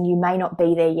 whoever's listening, you may not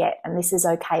be there yet, and this is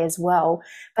okay as well.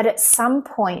 But at some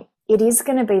point, it is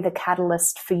going to be the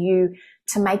catalyst for you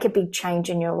to make a big change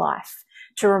in your life,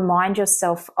 to remind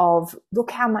yourself of,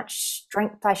 look how much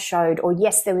strength I showed, or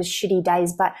yes, there was shitty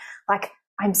days, but like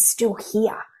I'm still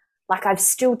here. Like I've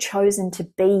still chosen to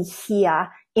be here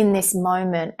in this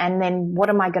moment. And then what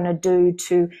am I going to do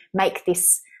to make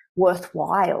this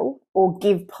worthwhile, or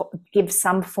give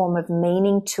some form of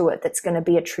meaning to it that's going to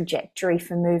be a trajectory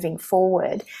for moving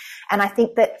forward? And I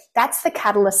think that that's the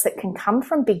catalyst that can come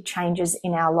from big changes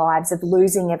in our lives, of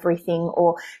losing everything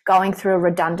or going through a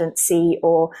redundancy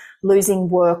or losing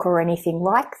work or anything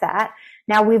like that.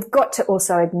 Now, we've got to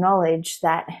also acknowledge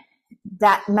that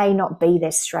that may not be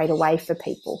there straight away for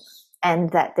people,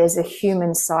 and that there's a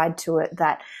human side to it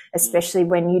that, especially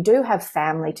when you do have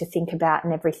family to think about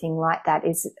and everything like that,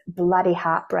 is bloody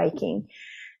heartbreaking.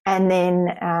 And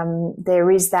then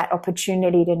there is that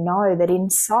opportunity to know that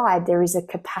inside there is a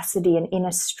capacity and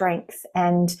inner strength.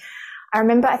 And I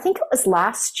remember, I think it was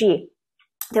last year,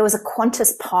 there was a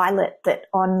Qantas pilot that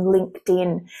on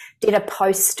LinkedIn did a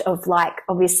post of, like,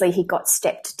 obviously he got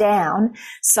stepped down.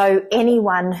 So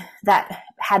anyone that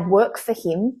had work for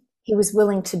him, he was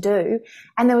willing to do.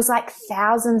 And there was like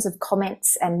thousands of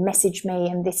comments and message me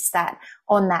and this, that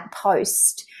on that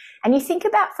post. And you think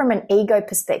about from an ego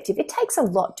perspective, it takes a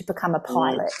lot to become a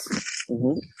pilot.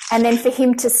 Mm-hmm. And then for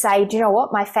him to say, do you know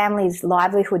what, my family's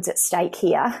livelihood's at stake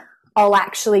here, I'll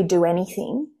actually do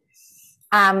anything.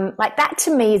 Like that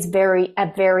to me is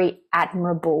a very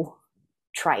admirable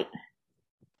trait.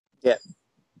 Yeah.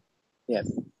 Yeah.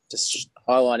 Just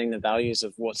highlighting the values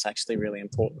of what's actually really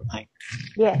important. Hey?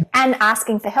 Yeah. And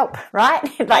asking for help, right?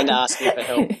 And asking for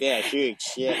help. Yeah. Huge.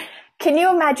 Yeah. Can you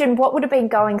imagine what would have been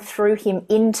going through him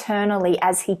internally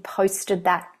as he posted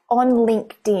that on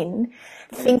LinkedIn,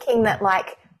 thinking that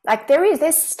like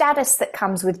there's status that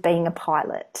comes with being a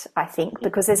pilot, I think,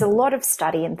 because there's a lot of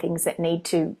study and things that need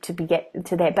to get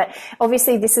to there. But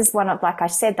obviously this is one of, like I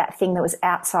said, that thing that was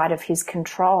outside of his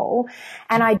control.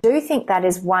 And I do think that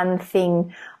is one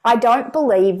thing. I don't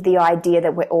believe the idea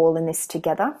that we're all in this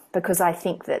together, because I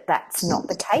think that that's not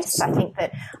the case. I think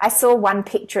that I saw one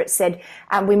picture, it said,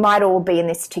 we might all be in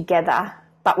this together,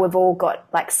 but we've all got,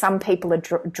 like, some people are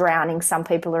drowning, some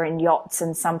people are in yachts,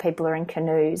 and some people are in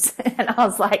canoes. And I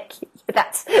was like,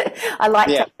 I like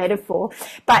that metaphor.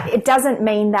 But it doesn't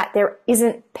mean that there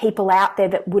isn't people out there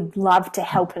that would love to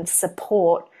help and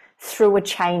support through a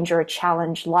change or a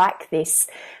challenge like this.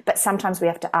 But sometimes we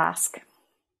have to ask.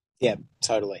 Yeah,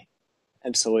 totally.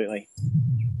 Absolutely.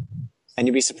 And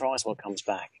you'll be surprised what comes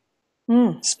back.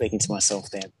 Speaking to myself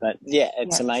there. But, yeah,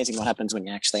 it's amazing what happens when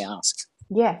you actually ask.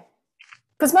 Yeah.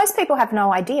 Because most people have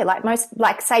no idea.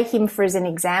 Like say him for as an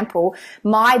example,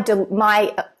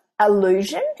 my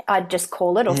illusion, I'd just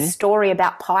call it, or story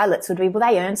about pilots would be, well,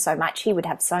 they earn so much. He would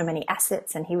have so many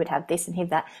assets and he would have this and he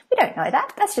that. We don't know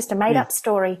that. That's just a made-up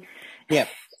story. Yeah,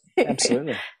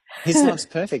 absolutely. His life's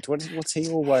perfect. What's he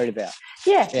all worried about?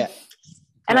 Yeah.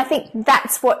 And I think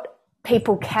that's what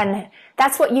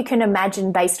that's what you can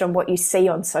imagine based on what you see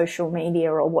on social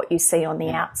media or what you see on the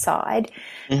outside.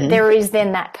 There is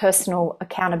then that personal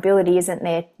accountability, isn't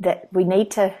there, that we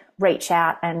need to reach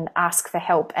out and ask for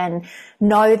help and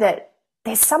know that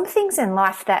there's some things in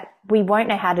life that we won't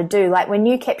know how to do. Like when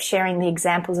you kept sharing the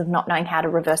examples of not knowing how to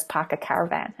reverse park a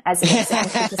caravan as an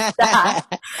example to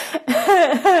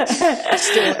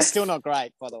start. Still not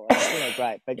great, by the way. Still not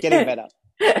great, but getting better.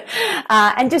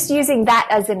 And just using that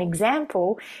as an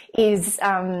example is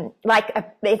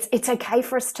it's okay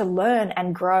for us to learn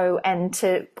and grow and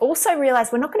to also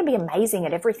realize we're not going to be amazing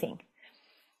at everything.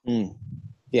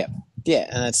 Yeah,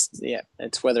 and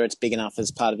it's whether it's big enough as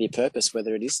part of your purpose,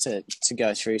 whether it is to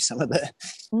go through some of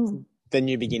the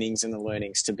new beginnings and the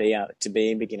learnings to be a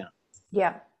beginner.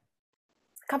 Yeah.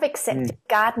 I've accepted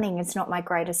gardening is not my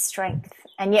greatest strength.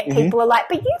 And yet people are like,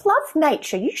 but you love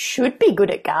nature. You should be good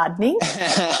at gardening.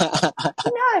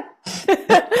 No.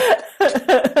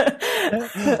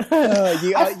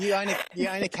 You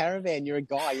own a caravan. You're a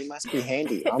guy. You must be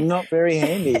handy. I'm not very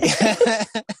handy. Especially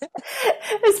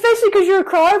because you're a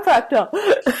chiropractor.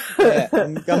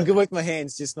 I'm good with my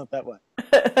hands, just not that way.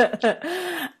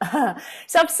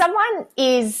 So if someone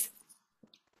is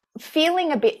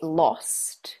feeling a bit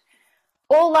lost,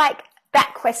 or like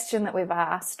that question that we've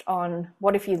asked on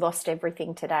what if you lost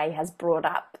everything today has brought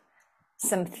up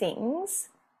some things,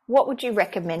 what would you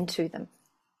recommend to them?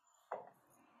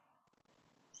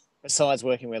 Besides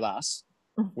working with us,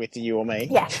 with you or me.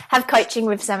 Yeah, have coaching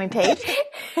with Sammy P.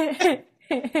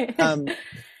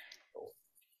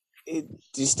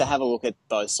 Just to have a look at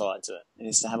both sides of it, and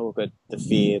just to have a look at the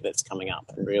fear that's coming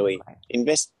up and really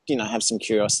invest, have some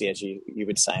curiosity, as you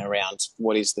would say, around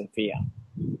what is the fear.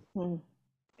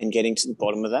 And getting to the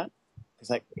bottom of that.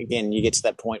 Because, again, you get to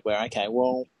that point where, okay,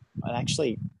 well, I'd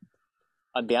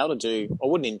be able to do, I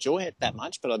wouldn't enjoy it that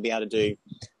much, but I'd be able to do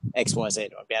X, Y, Z.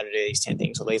 I'd be able to do these 10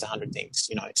 things or these 100 things,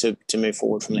 to move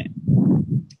forward from there.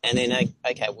 And then,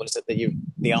 okay, what is it that you're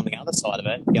on the other side of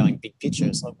it, going big picture?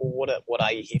 It's like, well, what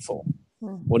are you here for?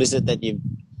 What is it that you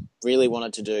really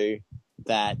wanted to do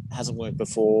that hasn't worked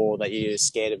before, that you're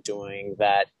scared of doing,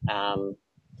 that,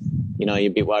 you're a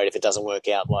bit worried if it doesn't work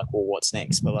out, like, well, what's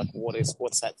next? But like,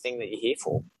 what's that thing that you're here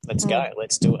for? Let's go.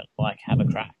 Let's do it. Like, have a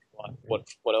crack. Like,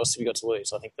 what else have you got to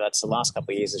lose? I think that's the last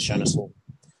couple of years has shown us, well,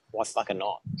 why fucking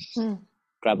not?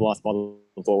 Grab life by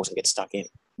the balls and get stuck in.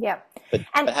 Yeah. But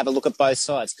have a look at both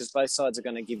sides, because both sides are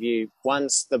going to give you,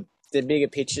 one's the bigger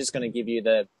picture is going to give you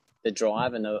the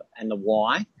drive and the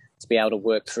why to be able to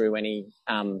work through any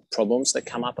problems that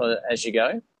come up as you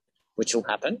go, which will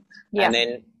happen. Yeah. And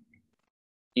then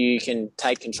you can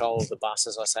take control of the bus,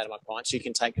 as I say to my clients. You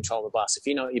can take control of the bus. If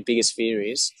you know what your biggest fear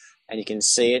is and you can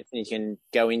see it and you can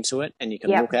go into it and you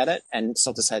can look at it, and it's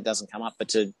not to say it doesn't come up, but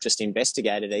to just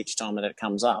investigate it each time that it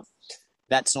comes up,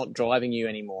 that's not driving you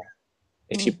anymore.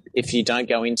 If you don't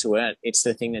go into it, it's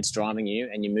the thing that's driving you,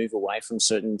 and you move away from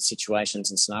certain situations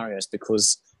and scenarios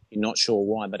because you're not sure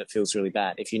why, but it feels really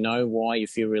bad. If you know why you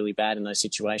feel really bad in those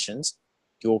situations,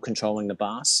 you're controlling the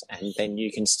bus, and then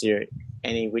you can steer it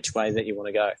any which way that you want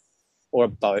to go, or a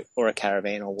boat or a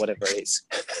caravan or whatever it is.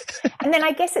 And then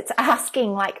I guess it's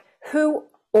asking, like, who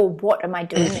or what am I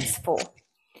doing this for?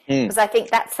 Because I think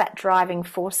that's that driving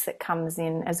force that comes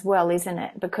in as well, isn't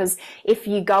it? Because if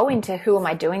you go into who am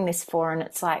I doing this for, and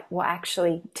it's like, well,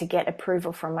 actually to get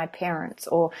approval from my parents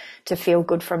or to feel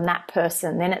good from that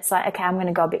person, then it's like, okay, I'm going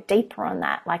to go a bit deeper on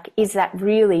that. Like, is that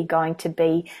really going to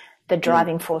be the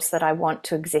driving force that I want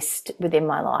to exist within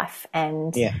my life?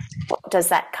 And what does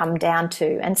that come down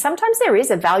to? And sometimes there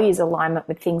is a values alignment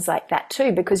with things like that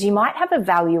too, because you might have a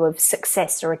value of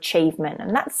success or achievement,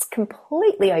 and that's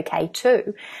completely okay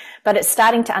too. But it's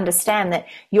starting to understand that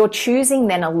you're choosing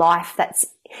then a life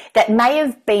that may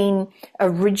have been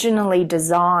originally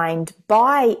designed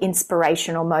by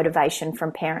inspiration or motivation from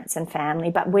parents and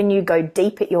family. But when you go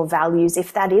deep at your values,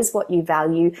 if that is what you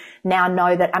value, now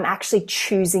know that I'm actually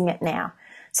choosing it now.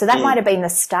 So that might have been the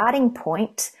starting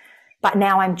point, but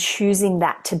now I'm choosing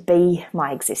that to be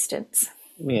my existence.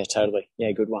 Yeah, totally.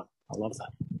 Yeah, good one. I love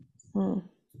that.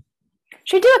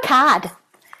 Should we do a card?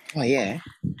 Oh, yeah.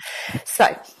 So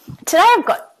today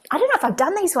I don't know if I've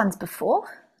done these ones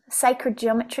before. Sacred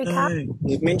geometry card. Oh,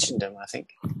 you've mentioned them, I think.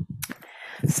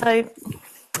 So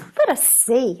let us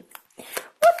see.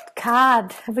 What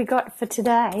card have we got for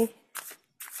today?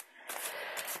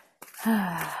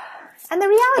 And the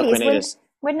reality is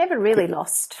we're never really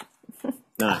lost.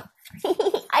 No.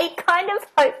 I kind of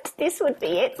hoped this would be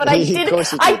it, but I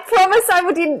didn't. I promise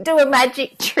I didn't do a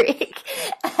magic trick.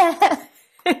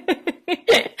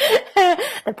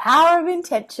 The power of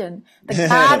intention. The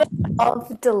card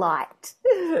of delight.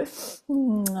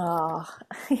 Oh.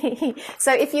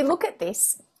 So if you look at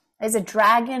this, there's a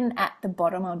dragon at the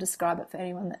bottom. I'll describe it for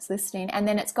anyone that's listening. And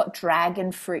then it's got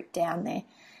dragon fruit down there.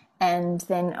 And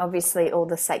then obviously all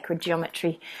the sacred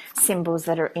geometry symbols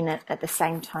that are in it at the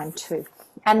same time too.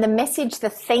 And the message, the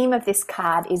theme of this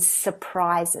card is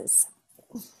surprises.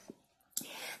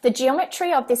 The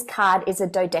geometry of this card is a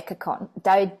dodecahedron,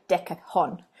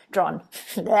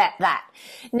 that.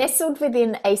 Nestled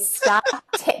within a star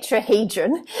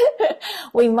tetrahedron,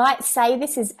 we might say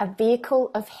this is a vehicle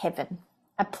of heaven,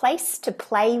 a place to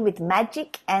play with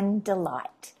magic and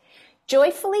delight.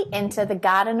 Joyfully enter the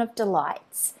garden of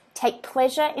delights. Take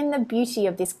pleasure in the beauty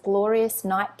of this glorious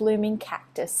night-blooming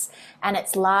cactus and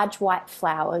its large white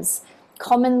flowers,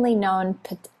 commonly known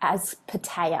as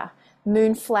pitaya,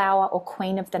 moonflower or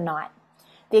queen of the night.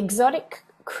 The exotic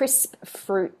crisp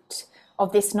fruit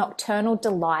of this nocturnal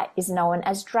delight is known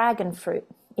as dragon fruit.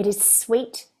 It is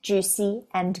sweet, juicy,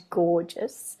 and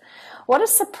gorgeous. What a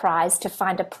surprise to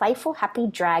find a playful, happy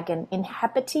dragon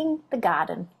inhabiting the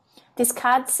garden. This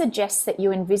card suggests that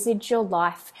you envisage your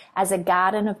life as a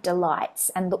garden of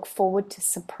delights and look forward to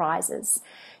surprises.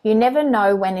 You never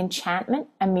know when enchantment,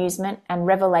 amusement, and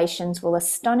revelations will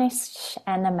astonish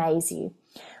and amaze you.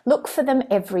 Look for them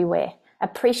everywhere.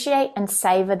 Appreciate and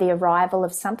savor the arrival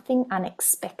of something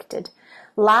unexpected.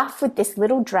 Laugh with this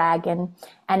little dragon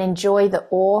and enjoy the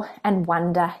awe and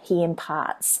wonder he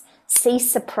imparts. See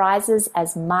surprises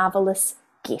as marvelous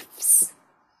gifts.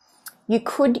 You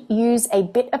could use a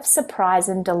bit of surprise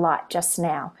and delight just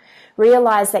now.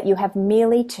 Realize that you have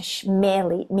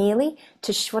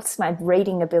what's my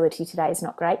reading ability today is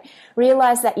not great.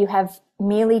 Realize that you have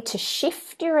merely to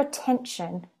shift your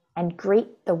attention and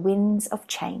greet the winds of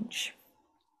change.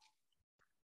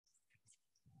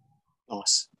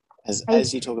 Nice.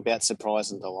 As you talk about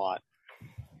surprise and delight,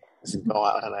 there's a guy,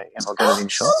 I don't know, have I got it in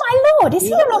shot? Oh my Lord, is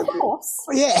he on a horse?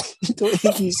 Oh, yeah.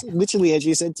 Literally, as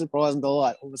you said, surprise and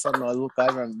delight, all of a sudden I look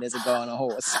over and there's a guy on a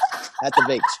horse at the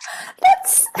beach.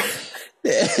 That's...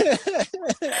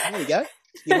 There you go.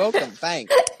 You're welcome. Bang.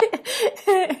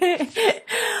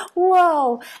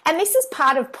 Whoa. And this is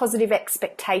part of positive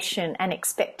expectation and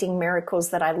expecting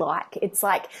miracles that I like. It's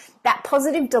like that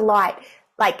positive delight,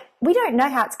 like we don't know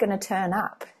how it's going to turn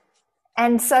up.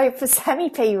 And so for Sammy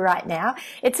P right now,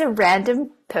 it's a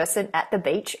random person at the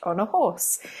beach on a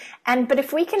horse. But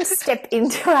if we can step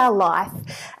into our life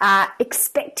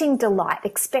expecting delight,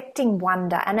 expecting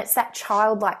wonder, and it's that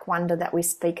childlike wonder that we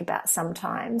speak about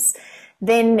sometimes,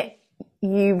 then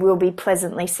you will be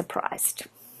pleasantly surprised.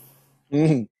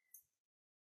 Mm-hmm.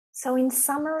 So in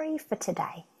summary for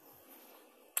today,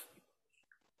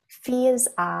 fears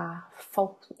are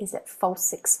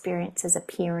false experiences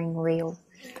appearing real.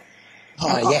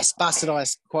 Oh, yes,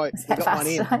 bastardised quote. You got one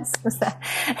in.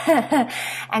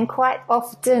 And quite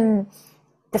often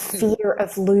the fear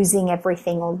of losing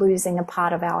everything or losing a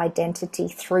part of our identity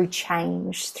through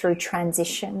change, through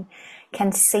transition,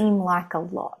 can seem like a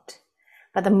lot.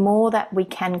 But the more that we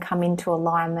can come into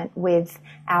alignment with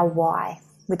our why,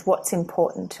 with what's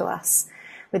important to us,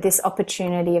 with this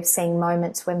opportunity of seeing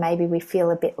moments where maybe we feel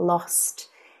a bit lost,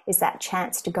 is that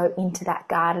chance to go into that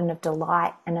garden of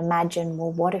delight and imagine,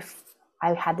 well, what if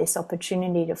I had this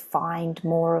opportunity to find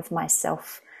more of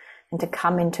myself and to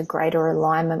come into greater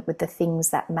alignment with the things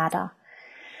that matter,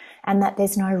 and that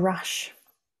there's no rush.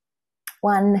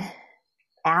 1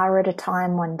 hour at a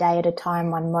time, 1 day at a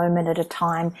time, 1 moment at a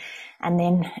time, and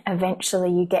then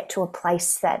eventually you get to a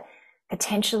place that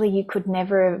potentially you could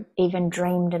never have even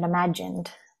dreamed and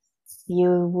imagined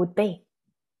you would be.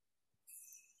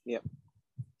 Yep.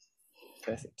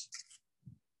 Perfect.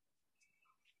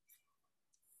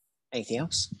 Anything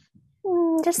else?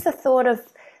 Just the thought of,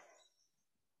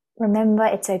 remember,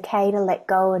 it's okay to let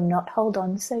go and not hold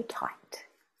on so tight.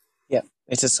 Yep.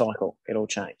 It's a cycle. It'll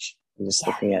change. I'm just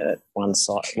looking at it, one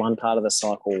part of the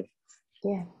cycle.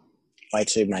 Yeah. Way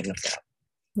too magnified.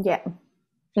 Yeah.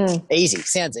 Easy.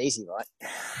 Sounds easy, right?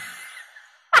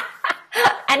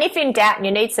 And if in doubt and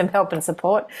you need some help and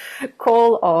support,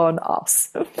 call on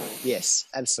us. Yes,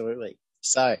 absolutely.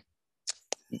 So,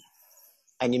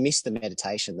 and you missed the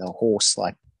meditation. The horse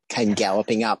came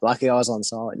galloping up. Lucky I was on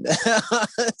side.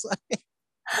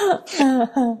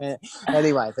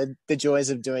 Anyway, the joys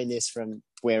of doing this from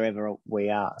wherever we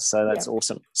are. So that's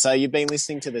awesome. So you've been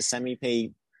listening to the Sammy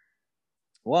P.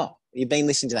 Well, you've been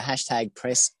listening to the hashtag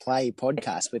Press Play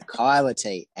podcast with Kyla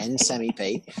T and Sammy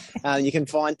P. You can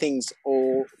find things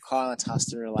all Kyla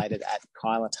Tustin related at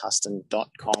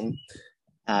kylatustin.com.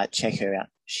 Check her out.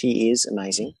 She is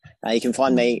amazing. You can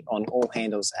find me on all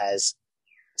handles as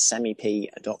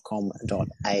sammyp.com.au.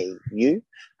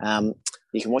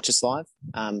 You can watch us live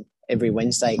every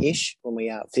Wednesday-ish when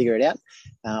we figure it out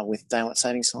with daylight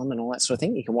savings time and all that sort of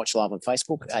thing. You can watch live on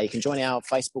Facebook. You can join our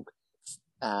Facebook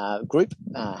group,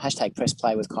 hashtag Press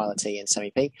Play with Kyla T and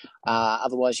Sammy P.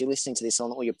 Otherwise, you're listening to this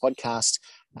on all your podcast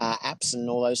apps and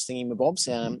all those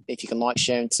thingy-mabobs. If you can like,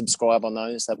 share, and subscribe on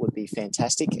those, that would be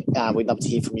fantastic. We'd love to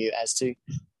hear from you as to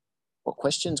what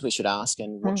questions we should ask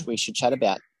and what we should chat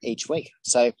about each week.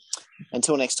 So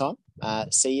until next time,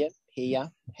 see you, hear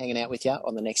you, hanging out with you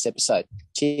on the next episode.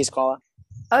 Cheers, Kyla.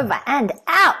 Over and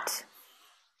out.